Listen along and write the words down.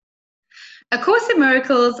A Course in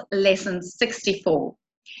Miracles, lesson 64.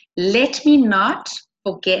 Let me not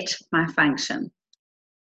forget my function.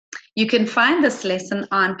 You can find this lesson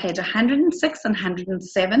on page 106 and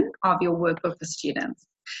 107 of your workbook for students.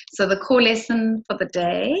 So the core lesson for the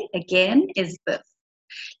day, again, is this.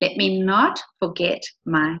 Let me not forget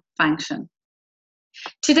my function.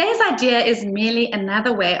 Today's idea is merely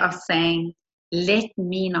another way of saying, let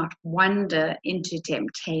me not wander into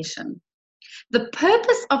temptation. The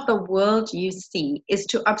purpose of the world you see is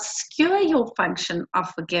to obscure your function of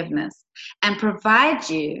forgiveness and provide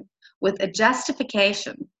you with a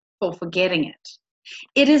justification for forgetting it.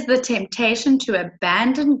 It is the temptation to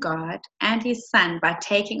abandon God and His Son by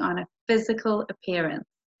taking on a physical appearance.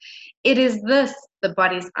 It is this the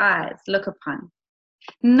body's eyes look upon.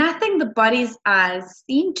 Nothing the body's eyes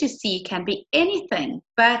seem to see can be anything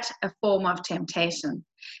but a form of temptation,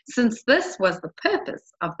 since this was the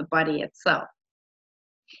purpose of the body itself.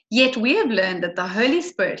 Yet we have learned that the Holy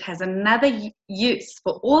Spirit has another use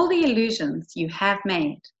for all the illusions you have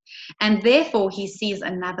made, and therefore He sees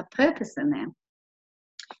another purpose in them.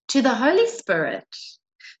 To the Holy Spirit,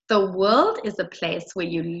 the world is a place where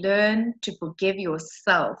you learn to forgive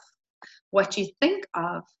yourself what you think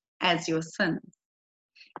of as your sins.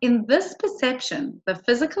 In this perception, the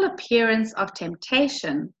physical appearance of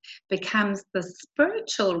temptation becomes the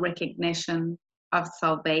spiritual recognition of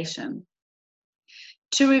salvation.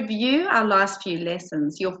 To review our last few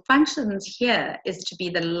lessons, your functions here is to be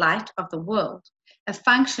the light of the world, a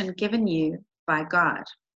function given you by God.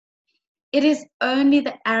 It is only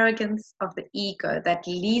the arrogance of the ego that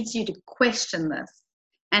leads you to question this,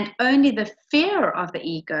 and only the fear of the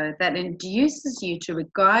ego that induces you to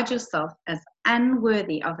regard yourself as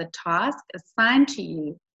unworthy of the task assigned to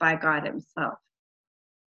you by God Himself.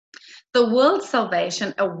 The world's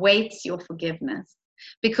salvation awaits your forgiveness,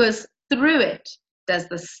 because through it does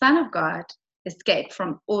the Son of God escape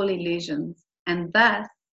from all illusions and thus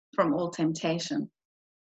from all temptation.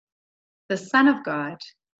 The Son of God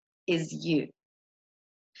is you.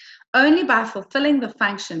 Only by fulfilling the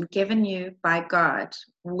function given you by God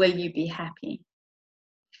will you be happy.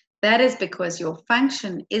 That is because your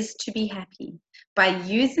function is to be happy by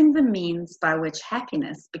using the means by which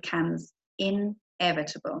happiness becomes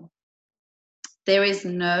inevitable. There is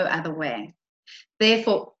no other way.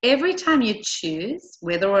 Therefore, every time you choose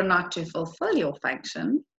whether or not to fulfill your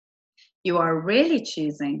function, you are really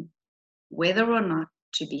choosing whether or not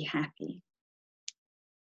to be happy.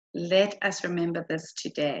 Let us remember this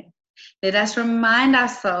today. Let us remind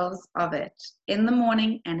ourselves of it in the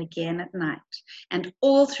morning and again at night, and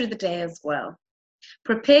all through the day as well.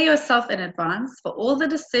 Prepare yourself in advance for all the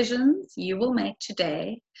decisions you will make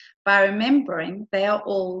today by remembering they are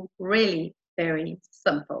all really very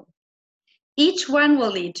simple. Each one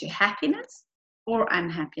will lead to happiness or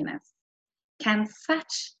unhappiness. Can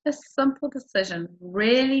such a simple decision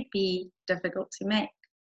really be difficult to make?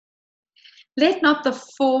 Let not the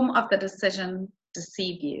form of the decision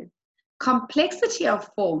deceive you. Complexity of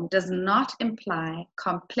form does not imply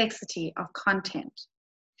complexity of content.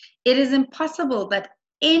 It is impossible that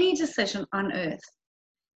any decision on earth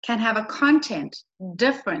can have a content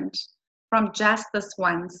different from just this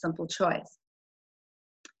one simple choice.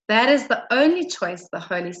 That is the only choice the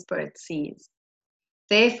Holy Spirit sees.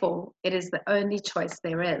 Therefore, it is the only choice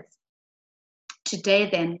there is. Today,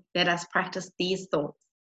 then, let us practice these thoughts.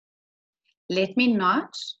 Let me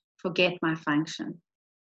not forget my function.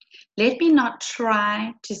 Let me not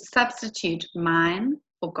try to substitute mine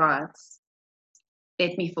for God's.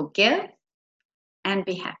 Let me forgive and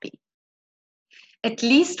be happy. At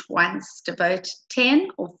least once, devote 10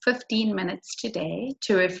 or 15 minutes today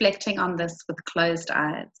to reflecting on this with closed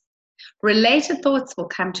eyes. Related thoughts will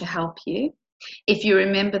come to help you if you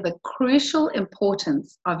remember the crucial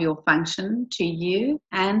importance of your function to you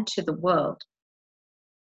and to the world.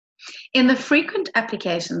 In the frequent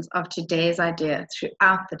applications of today's idea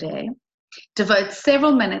throughout the day, devote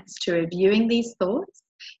several minutes to reviewing these thoughts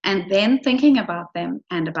and then thinking about them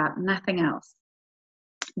and about nothing else.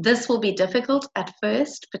 This will be difficult at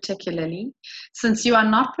first, particularly since you are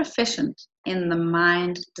not proficient in the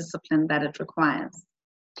mind discipline that it requires.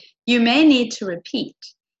 You may need to repeat,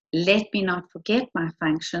 let me not forget my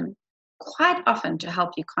function, quite often to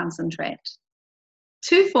help you concentrate.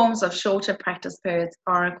 2 forms of shorter practice periods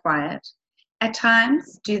are required. At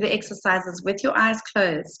times, do the exercises with your eyes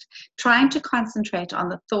closed, trying to concentrate on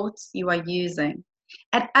the thoughts you are using.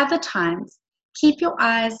 At other times, keep your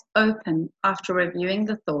eyes open after reviewing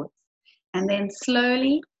the thoughts, and then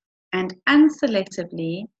slowly and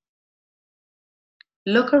unselectively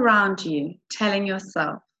look around you, telling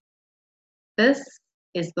yourself, this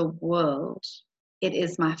is the world. It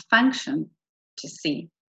is my function to see.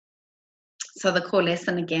 So the core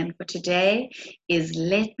lesson again for today is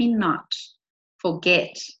let me not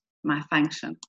forget my function.